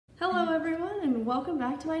and welcome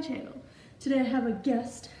back to my channel. Today I have a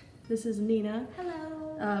guest. This is Nina.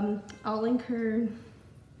 Hello. I'll link her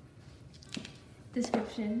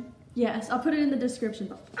Description. Yes, I'll put it in the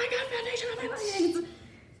description. I got foundation on my legs.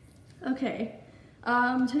 Okay.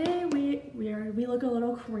 Today we look a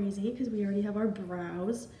little crazy because we already have our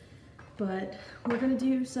brows, but we're gonna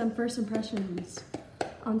do some first impressions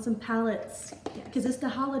on some palettes because it's the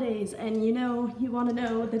holidays, and you know you want to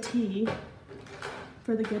know the tea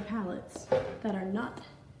for the good palettes that are not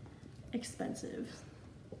expensive.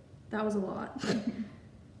 That was a lot.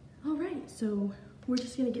 All right, so we're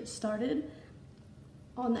just gonna get started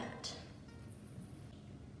on that.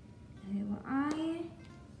 Okay, well, I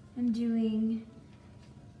am doing,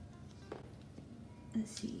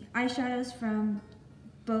 let's see, eyeshadows from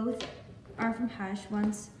both are from Hush.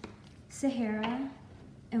 One's Sahara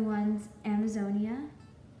and one's Amazonia.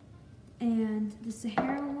 And the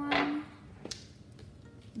Sahara one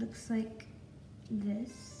looks like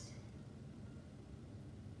this.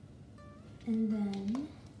 And then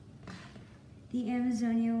the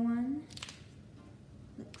Amazonia one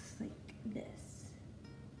looks like this.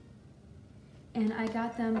 And I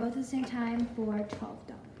got them both at the same time for $12.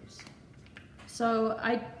 So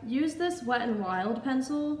I use this Wet n Wild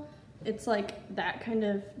pencil. It's like that kind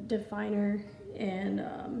of definer, and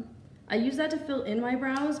I use that to fill in my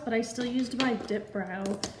brows, but I still used my dip brow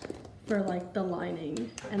for like the lining.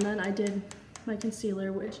 And then I did my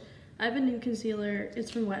concealer, which I have a new concealer. It's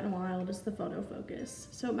from Wet n Wild. It's the Photo Focus.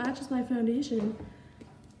 So it matches my foundation.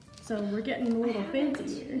 So we're getting a little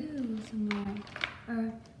fancy here. Somewhere.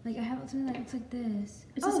 Or like I have something that looks like this.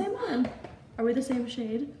 It's the same one. Are we the same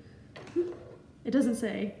shade? It doesn't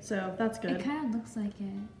say, so that's good. It kind of looks like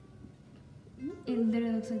it. It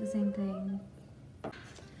literally looks like the same thing.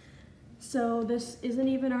 So this isn't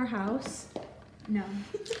even our house. No.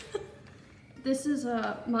 This is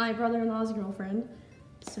my brother-in-law's girlfriend.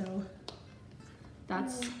 So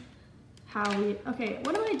that's how we, okay,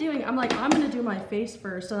 what am I doing? I'm like, I'm gonna do my face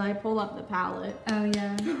first, and I pull up the palette. Oh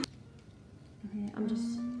yeah. Okay, I'm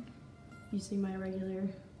just using my regular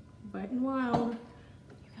Wet n Wild.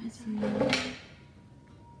 You guys see.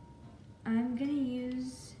 I'm gonna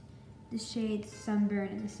use the shade Sunburn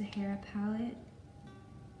in the Sahara palette.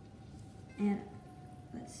 And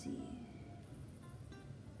let's see.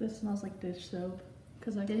 This smells like dish soap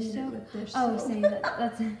because I Dish cleaned it soap? with dish Oh, soap. same.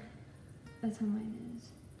 That's how mine is.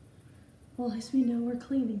 Well, at least we know we're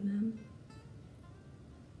cleaning them.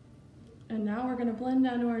 And now we're gonna blend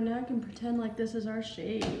down to our neck and pretend like this is our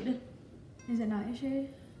shade. Is it not your shade?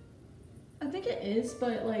 I think it is,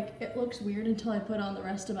 but like it looks weird until I put on the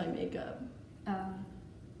rest of my makeup. Oh.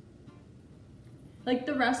 Like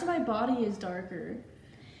the rest of my body is darker,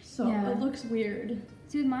 so it looks weird.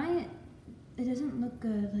 Dude, mine, it doesn't look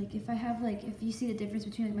good. Like if I have like, if you see the difference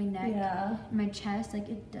between like my neck and my chest, like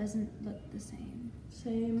it doesn't look the same.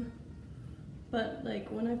 Same. But like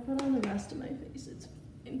when I put on the rest of my face, it's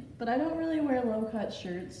fine. But I don't really wear low cut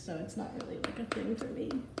shirts, so it's not really like a thing for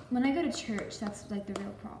me. When I go to church, that's like the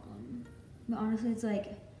real problem. But honestly, it's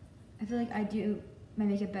like, I feel like I do my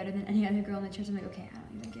makeup better than any other girl in the church. I'm like, okay,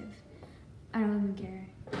 I don't even care.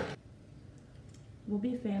 We'll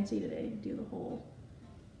be fancy today, do the whole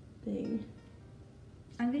thing.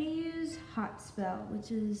 I'm gonna use Hot Spell,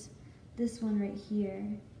 which is this one right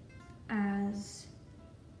here, as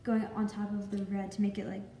going on top of the red to make it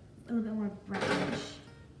like a little bit more brownish.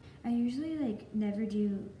 I usually like never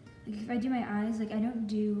do, like if I do my eyes, like I don't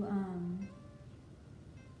do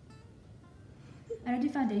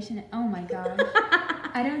foundation. Oh my god.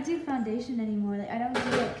 I don't do foundation anymore. Like I don't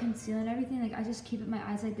do like concealer and everything. Like I just keep it my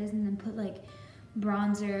eyes like this and then put like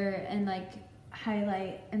bronzer and like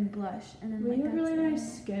highlight and blush, and then You have really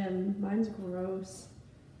nice skin. Mine's gross.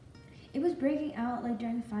 It was breaking out like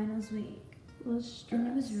during finals week. And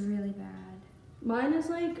it was really bad. Mine is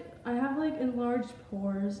like, I have like enlarged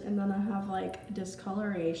pores, and then I have like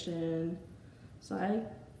discoloration. So I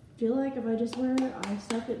feel like if I just wear eye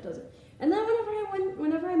stuff, it doesn't. And then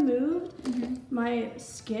whenever I moved, my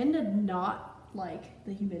skin did not like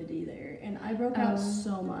the humidity there, and I broke out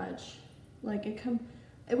so much. Like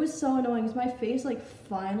it was so annoying because my face like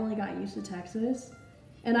finally got used to Texas,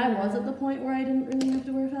 and I was at the point where I didn't really have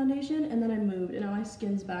to wear foundation, and then I moved, and now my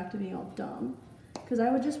skin's back to being all dumb. Because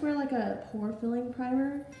I would just wear like a pore filling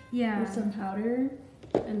primer with some powder,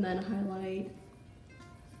 and then highlight,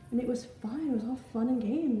 and it was fine. It was all fun and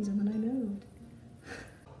games, and then I moved.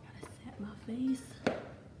 Gotta set my face.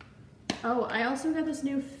 Oh, I also got this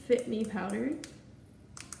new Fit Me powder.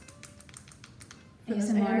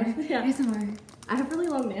 ASMR. Yeah. ASMR. I have really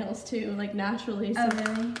long nails too, like naturally. So, oh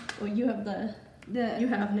really? Well, you have you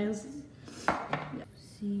have nails.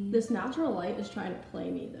 Yeah. see. This natural light is trying to play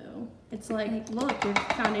me though. It's like, look, your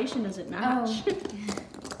foundation doesn't match. Oh.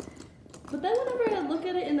 But then whenever I look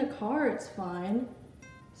at it in the car, it's fine.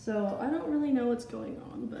 So I don't really know what's going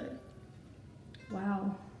on, but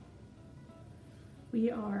wow. We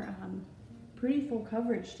are pretty full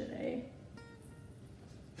coverage today.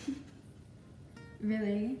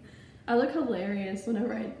 Really? I look hilarious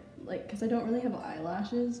whenever because I don't really have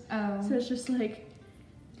eyelashes. Oh. So it's just like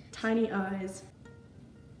tiny eyes.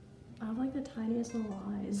 I have like the tiniest little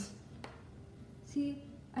eyes. See,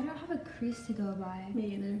 I don't have a crease to go by.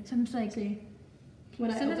 Me either. So I'm just like, See,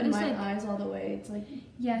 when I sometimes open it's my like- eyes all the way, it's like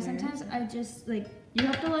yeah, weird. sometimes I just like You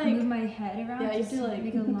have to move like my head around. Yeah, you just have to, like-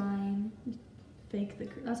 make a line. fake the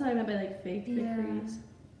crease. That's what I meant by like fake the Yeah. crease.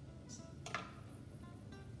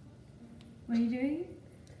 What are you doing?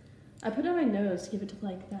 I put it on my nose to give it to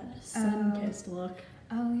like that sun-kissed look.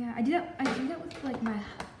 Oh yeah, I do that with like my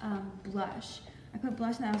blush. I put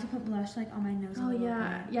blush and I also put blush like on my nose. a Oh little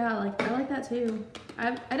yeah, bit. yeah, like I like that too.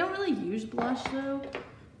 I don't really use blush though,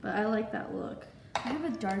 but I like that look. I have a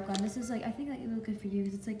dark one. This is like I think like it would look good for you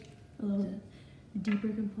because it's like A little deeper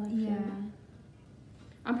complexion. yeah.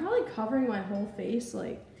 I'm probably covering my whole face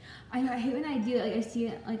like I know, I hate when I do it. Like I see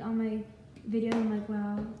it like on my video. I'm like,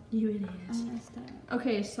 wow, you idiot. I messed up.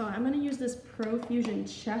 Okay, so I'm gonna use this Profusion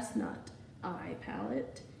Chestnut Eye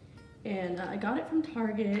palette, and I got it from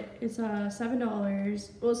Target. It's $7.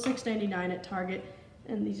 Well, $6.99 at Target,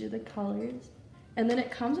 and these are the colors. And then it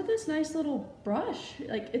comes with this nice little brush.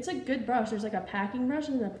 Like it's a good brush. There's like a packing brush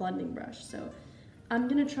and a blending brush. So I'm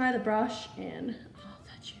gonna try the brush, and I'll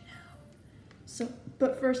let you know. So,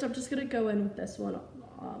 but first I'm just gonna go in with this one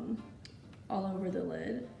all over the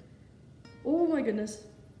lid. Oh my goodness.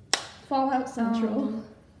 Fallout Central. Oh.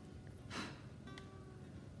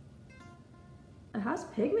 It has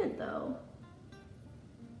pigment though.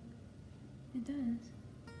 It does.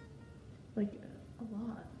 Like a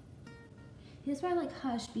lot. That's why I like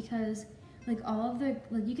Hush because like all of the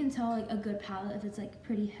like you can tell like a good palette if it's like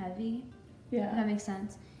pretty heavy. If Yeah. that makes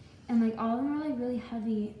sense. And like all of them are like really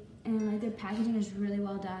heavy and like their packaging is really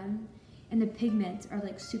well done. And the pigments are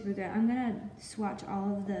like super good. I'm gonna swatch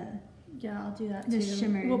all of the Yeah, I'll do that The too.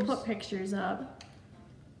 shimmers. We'll put pictures up.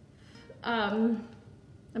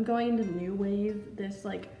 I'm going into New Wave, this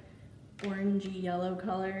like orangey yellow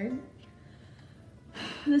color.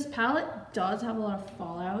 This palette does have a lot of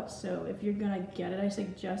fallout, so if you're gonna get it, I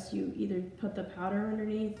suggest you either put the powder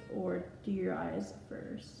underneath or do your eyes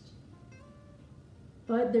first.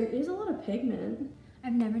 But there is a lot of pigment.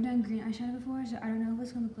 I've never done green eyeshadow before, so I don't know if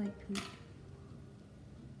it's gonna look like poop.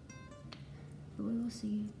 But we will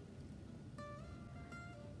see.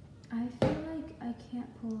 I feel like I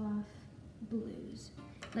can't pull off blues.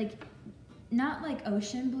 Like, not like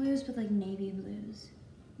ocean blues, but like navy blues.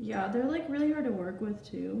 Yeah, they're like really hard to work with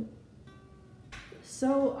too.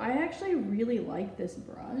 So I actually really like this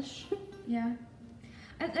brush. Yeah.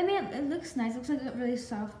 I mean, it looks nice. It looks like a really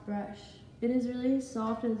soft brush. It is really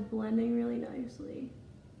soft and it's blending really nicely.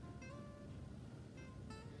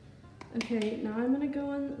 Okay, now I'm gonna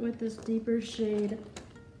go in with this deeper shade,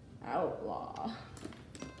 Outlaw.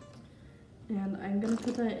 And I'm gonna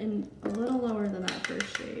put that in a little lower than that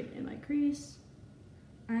first shade in my crease.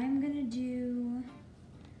 I'm gonna do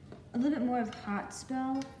a little bit more of Hot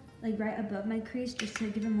Spell, like right above my crease, just to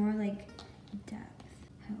give it more like depth.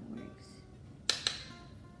 How it works.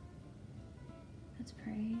 That's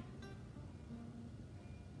pretty.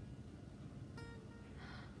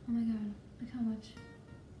 Oh my god, look how much.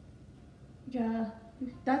 Yeah,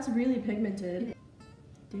 that's really pigmented.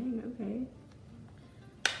 Dang, okay.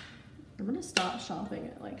 I'm gonna stop shopping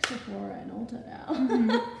at like Sephora and Ulta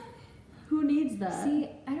now. Who needs that? See,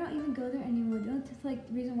 I don't even go there anymore. That's like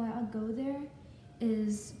the reason why I'll go there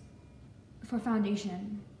is for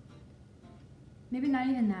foundation. Maybe not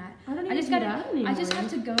even that. I don't even I just do gotta. that anymore. I just have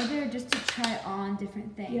to go there just to try on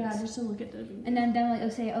different things. Yeah, just to look at the. And then like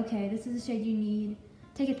I'll say, okay, this is the shade you need.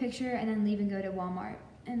 Take a picture and then leave and go to Walmart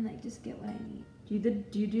and like just get what I need.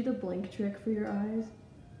 Do you do the blink trick for your eyes?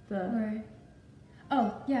 Or,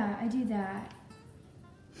 oh yeah, I do that.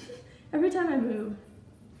 Every time I move.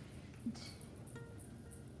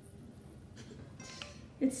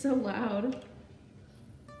 It's so loud.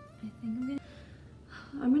 I think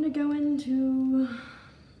I'm gonna go into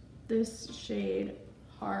this shade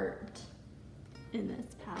Heart in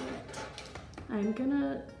this palette. I'm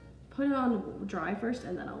gonna put it on dry first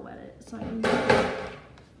and then I'll wet it so I can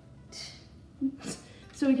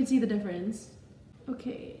so we can see the difference.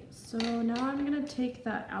 Okay, so now I'm gonna take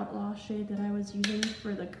that Outlaw shade that I was using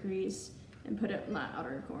for the crease and put it in that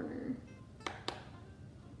outer corner.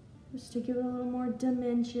 Just to give it a little more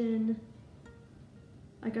dimension.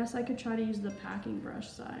 I guess I could try to use the packing brush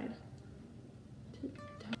side.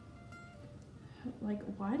 Like,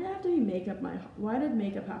 why did it have to be makeup? Why did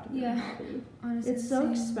makeup have to be my hobby? Honestly, it's so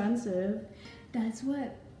expensive. That's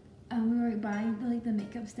what we were buying like the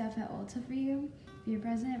makeup stuff at Ulta for your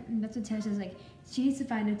present. And that's what Taylor says. Like, she needs to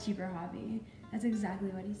find a cheaper hobby. That's exactly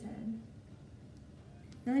what he said.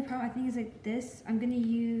 The only problem I think is like this. I'm gonna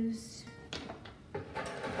use.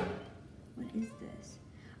 What is this?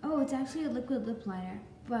 Oh, it's actually a liquid lip liner,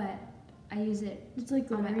 but I use it. It's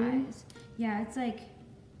like on my glittery? eyes. Yeah, it's like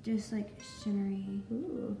just like shimmery.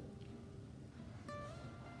 Ooh.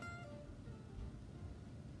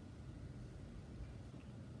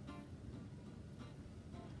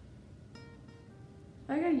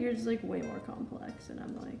 I got yours like way more complex, and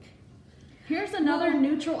I'm like, here's another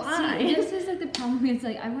neutral eye. This is like the problem. It's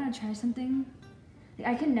like I want to try something. Like,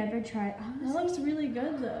 I can never try. Honestly, That looks really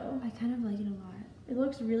good though. I kind of like it a lot. It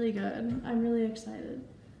looks really good. I'm really excited.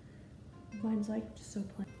 Mine's like just so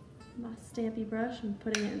plain. My stampy brush, I'm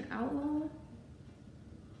putting it in Outlaw.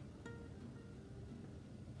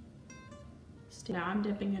 Now I'm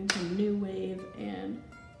dipping into New Wave and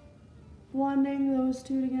blending those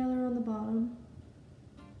two together on the bottom.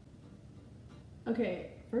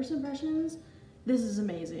 Okay, first impressions. This is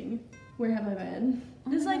amazing. Where have I been?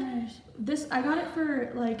 This this I got it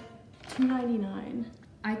for like $2.99.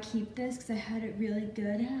 I keep this because I had it really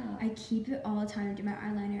good. Yeah. I keep it all the time to do my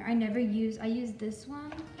eyeliner. I use this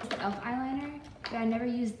one, it's the e.l.f. eyeliner, but I never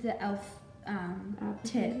use the e.l.f.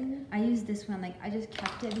 Tip. I use this one, like I just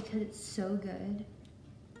kept it because it's so good.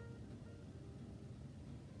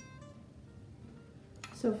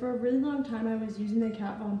 So for a really long time I was using the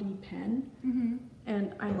Kat Von D pen,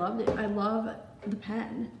 and I loved it. I love the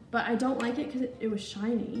pen, but I don't like it because it was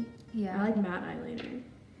shiny. Yeah. I like matte eyeliner.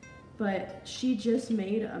 But she just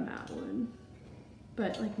made a matte one.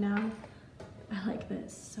 But like now, I like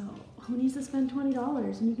this. So who needs to spend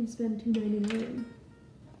 $20 and you can spend $2.99?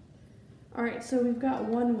 All right, so we've got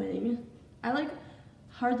one wing. I like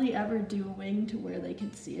hardly ever do a wing to where they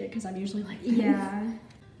can see it because I'm usually like this. Yeah.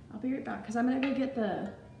 I'll be right back because I'm gonna go get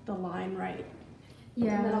the line right.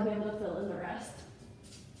 Yeah. And then I'll be able to fill in the rest.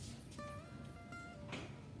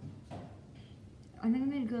 I think I'm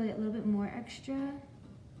gonna go like a little bit more extra.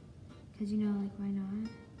 Because, you know, like, why not?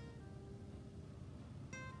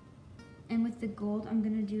 And with the gold, I'm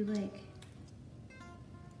gonna do like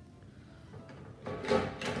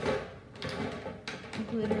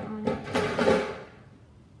glitter on it.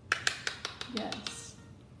 Yes.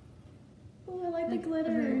 Oh, I like the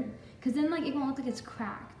glitter. Because then, like, it won't look like it's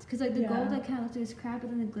cracked. Because, like, the gold, like, kind of looks like it's cracked, but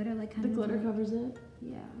then the glitter, like, kind The of. glitter covers it.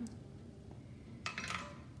 Yeah.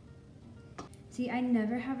 See, I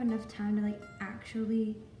never have enough time to, like,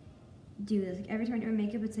 actually do this. Like, every time I do my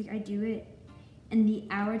makeup, it's like I do it in the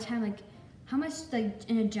hour time. Like, how much, like,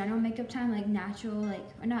 in a general makeup time, like, natural, like,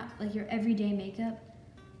 or not, like, your everyday makeup,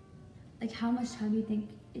 like, how much time do you think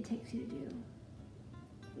it takes you to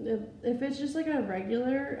do? If it's just like a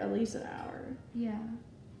regular, at least an hour. Yeah.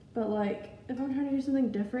 But like, if I'm trying to do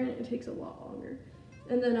something different, it takes a lot longer.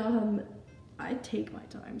 And then I take my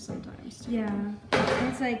time sometimes too. Yeah. And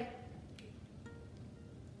it's like,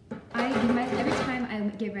 every time I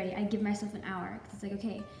get ready, I give myself an hour. Cause it's like,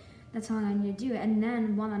 okay, that's how long I need to do it. And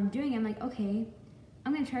then while I'm doing it, I'm like, okay,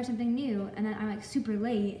 I'm gonna try something new. And then I'm like super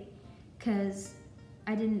late because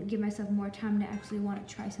I didn't give myself more time to actually want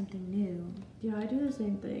to try something new. Yeah, I do the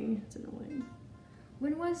same thing. It's annoying.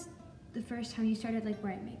 When was the first time you started like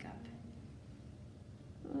wearing makeup?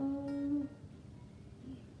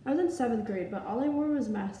 I was in 7th grade, but all I wore was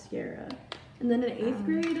mascara. And then in 8th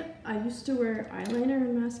grade, I used to wear eyeliner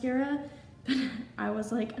and mascara, but I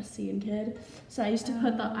was like a scene kid. So I used to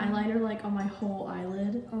put the eyeliner like on my whole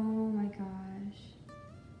eyelid. Oh my gosh.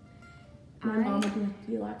 My mom would be like,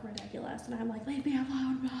 you look ridiculous. And I'm like, leave me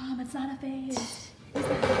alone, Mom, it's not a face. It's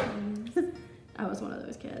not a face. I was one of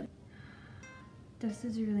those kids. This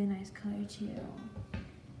is a really nice color too.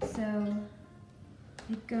 So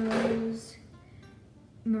it goes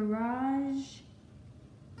Mirage,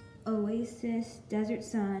 Oasis, Desert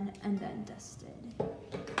Sun, and then Dusted.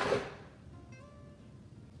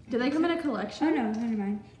 Do they come in a collection? Oh no, never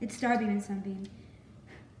mind. It's Starbeam and Sunbeam.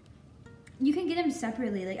 You can get them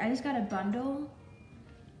separately. Like I just got a bundle,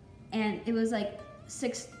 and it was like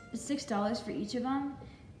 $6 for each of them.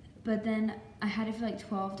 But then I had it for like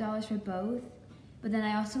 $12 for both. But then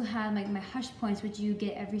I also had like my Hush Points, which you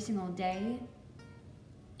get every single day.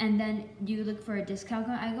 And then you look for a discount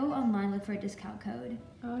code. I go online, look for a discount code.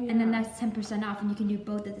 Oh, yeah. And then that's 10% off, and you can do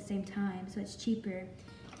both at the same time, so it's cheaper.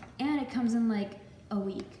 And it comes in like a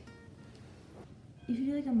week. You should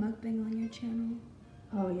do like a mukbang on your channel.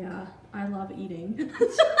 Oh yeah, I love eating.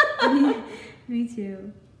 Me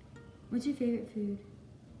too. What's your favorite food?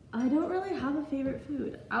 I don't really have a favorite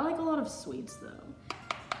food. I like a lot of sweets though.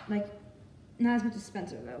 Like, not as much as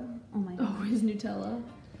Spencer though. Oh my god. Oh, his Nutella.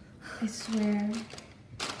 I swear.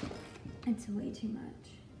 It's way too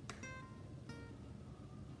much.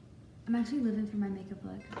 I'm actually living for my makeup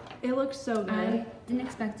look. It looks so good. I didn't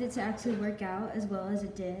expect it to actually work out as well as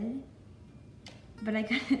it did. But I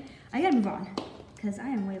gotta move on. Because I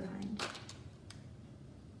am way behind.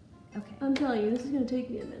 Okay. I'm telling you, this is gonna take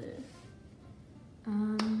me a minute.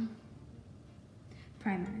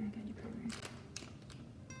 Primer. I gotta do primer.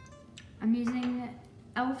 I'm using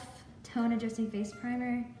e.l.f. Tone Adjusting Face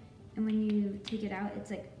Primer. And when you take it out,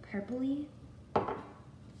 it's like purpley.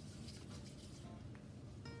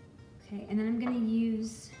 Okay, and then I'm gonna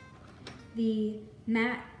use the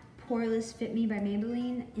Matte Poreless Fit Me by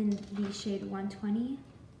Maybelline in the shade 120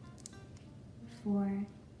 for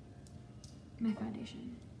my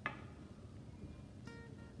foundation.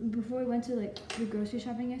 Before we went to like the grocery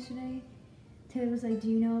shopping yesterday, Taylor was like, do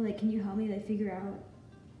you know, like, can you help me like figure out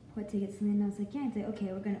what to get something? And I was like, yeah. It's like, okay,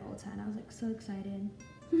 we're going to Ulta. And I was like so excited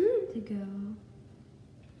to go.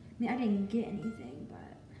 I mean, I didn't get anything,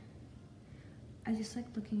 but I just like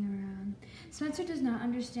looking around. Spencer does not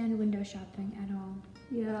understand window shopping at all.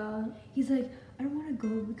 Yeah. He's like, I don't want to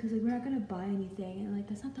go because like we're not going to buy anything. And like,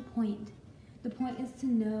 that's not the point. The point is to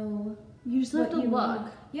know You just have to what you look.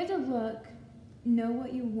 want. You have to look, know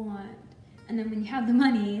what you want, and then when you have the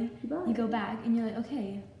money, you go back and you're like,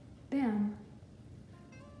 okay, bam.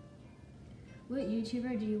 What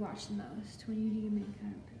YouTuber do you watch the most when you do your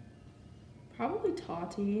makeup? Probably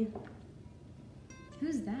Tati.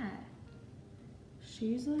 Who's that?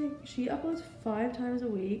 She's like, she uploads 5 times a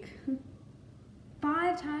week.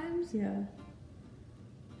 5 times? Yeah.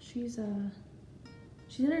 She's in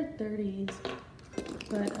her 30s.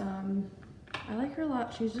 But I like her a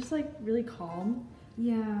lot. She's just like really calm.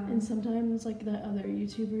 Yeah. And sometimes like the other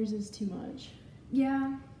YouTubers is too much.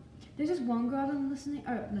 Yeah. There's this one girl I've been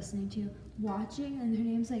watching, and her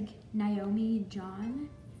name's like Naomi John.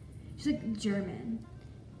 She's like German.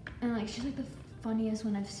 And like she's like the funniest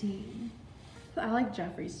one I've seen. I like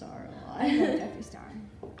Jeffree Star a lot. I love Jeffree Star.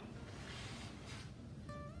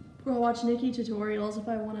 Or I'll watch Nikki tutorials if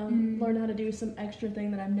I want to learn how to do some extra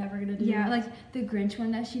thing that I'm never gonna do. Yeah, like the Grinch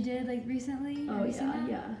one that she did like recently. Oh Have you seen yeah, that?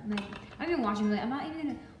 yeah. Like I've been watching, but like, I'm not even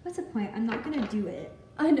gonna. What's the point? I'm not gonna do it.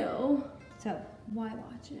 I know. So why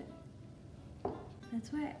watch it?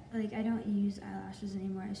 That's why like I don't use eyelashes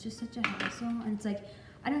anymore. It's just such a hassle, and it's like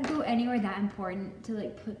I don't go anywhere that important to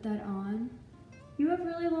like put that on. You have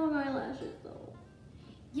really long eyelashes though.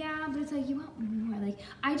 Yeah, but it's like you want more. Like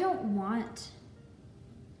I don't want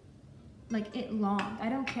like it long. I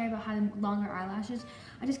don't care about having longer eyelashes.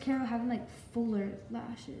 I just care about having like fuller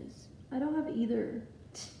lashes. I don't have either.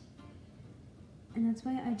 And that's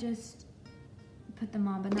why I just put them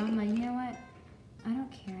on. But now I'm like, you know what? I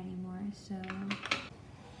don't care anymore. So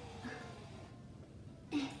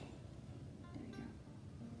there we go.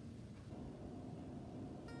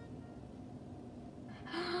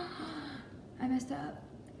 I messed up.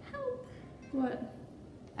 Help. What?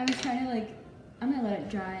 I was trying to like, I'm gonna let it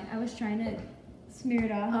dry. I was trying to smear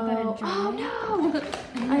it off. I let it dry. Oh no!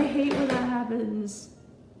 I hate when that happens.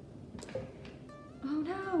 Oh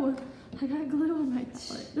no! I got glue on my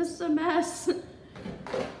foot. This is a mess.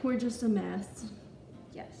 We're just a mess.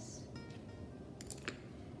 Yes.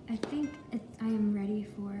 I think I am ready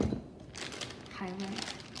for highlight.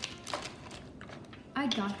 I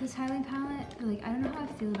got this highlight palette, but like I don't know how I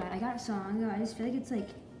feel about it. I got it so long ago. I just feel like it's like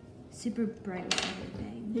super bright with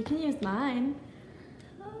everything. You can use mine.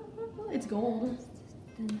 It's gold.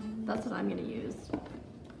 That's what I'm gonna use.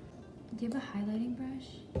 Do you have a highlighting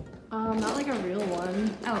brush? Not like a real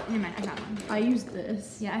one. Oh, never mind. I got one. I use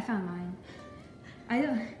this. Yeah, I found mine. I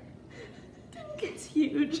don't. It's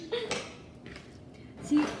huge.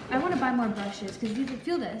 See, I want to buy more brushes because you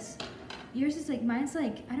feel this. Yours is like mine's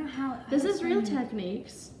like I don't know how. This to is Real explain it.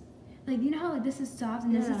 Techniques. Like you know how like this is soft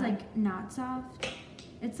and this is Yeah. like not soft.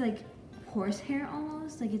 It's like horsehair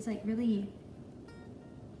almost. Like it's like really.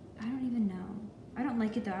 I don't even know. I don't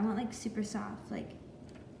like it though. I want like super soft. Like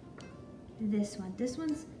this one. This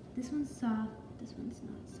one's soft. This one's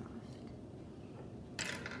not soft.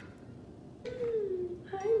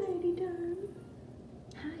 Hi, Lady Dunn.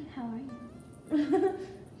 Hi, how are you?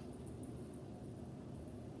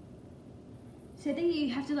 So I think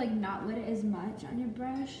you have to like not wet it as much on your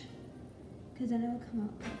brush, because then it will come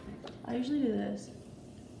out perfect. I usually do this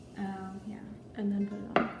Oh yeah. and then put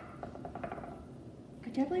it on. I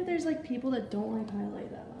can't believe there's like people that don't like highlight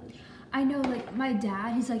that much. I know, like, my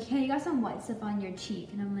dad, he's like, hey, you got some white stuff on your cheek.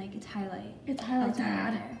 And I'm like, it's highlight. It's highlight, Doesn't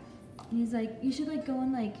Dad. matter. And he's like, you should, like, go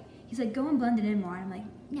and, like, he's like, go and blend it in more. And I'm like,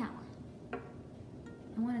 no.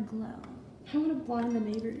 I want to glow. I want to blind the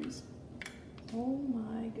neighbors. Oh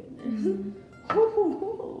my goodness. Mm-hmm.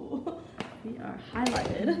 We are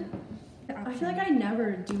highlighted. I feel like I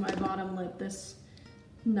never do my bottom lip this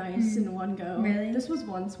nice in one go. Really? This was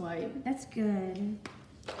one swipe. That's good.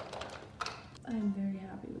 I'm very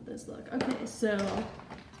happy with this look. Okay, so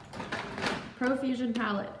Profusion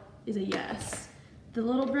palette is a yes. The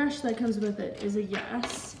little brush that comes with it is a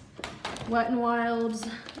yes. Wet n Wild's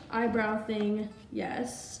eyebrow thing,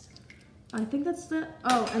 yes. I think that's the,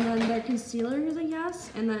 oh, and then their concealer is a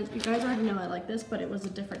yes. And then you guys already know I like this, but it was a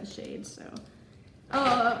different shade, so.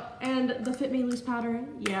 And the Fit Me Loose powder,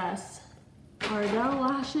 yes. Ardell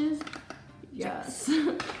lashes, yes.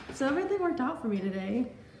 So everything worked out for me today.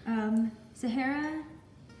 Sahara,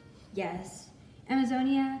 yes.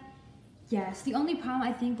 Amazonia, yes. The only problem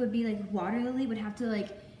I think would be like Water Lily would have to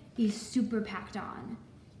like be super packed on.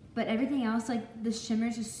 But everything else, like the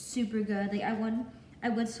shimmers are super good. Like I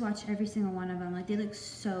would swatch every single one of them. Like they look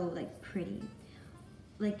so like pretty.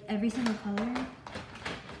 Like every single color.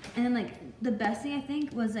 And then like the best thing I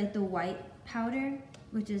think was like the white powder,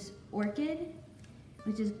 which is Orchid,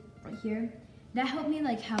 which is right here. That helped me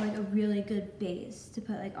like have like a really good base to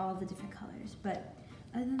put like all the different colors. But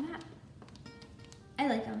other than that, I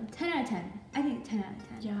like them. 10 out of 10. I think 10 out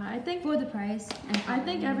of 10. Yeah, I think For the price. And I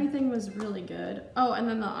think everything was really good. Oh, and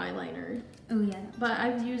then the eyeliner. Oh yeah. But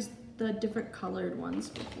I've used the different colored ones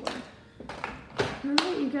before.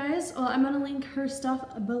 Alright, you guys. Well, I'm gonna link her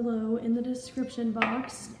stuff below in the description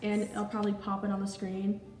box, and I'll probably pop it on the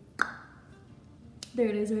screen. There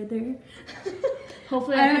it is right there.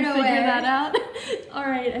 Hopefully I can figure that out.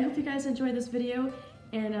 Alright, I hope you guys enjoyed this video,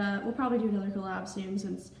 and we'll probably do another collab soon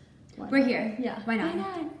since... We're here. Yeah. Why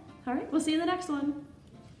not? Alright, we'll see you in the next one.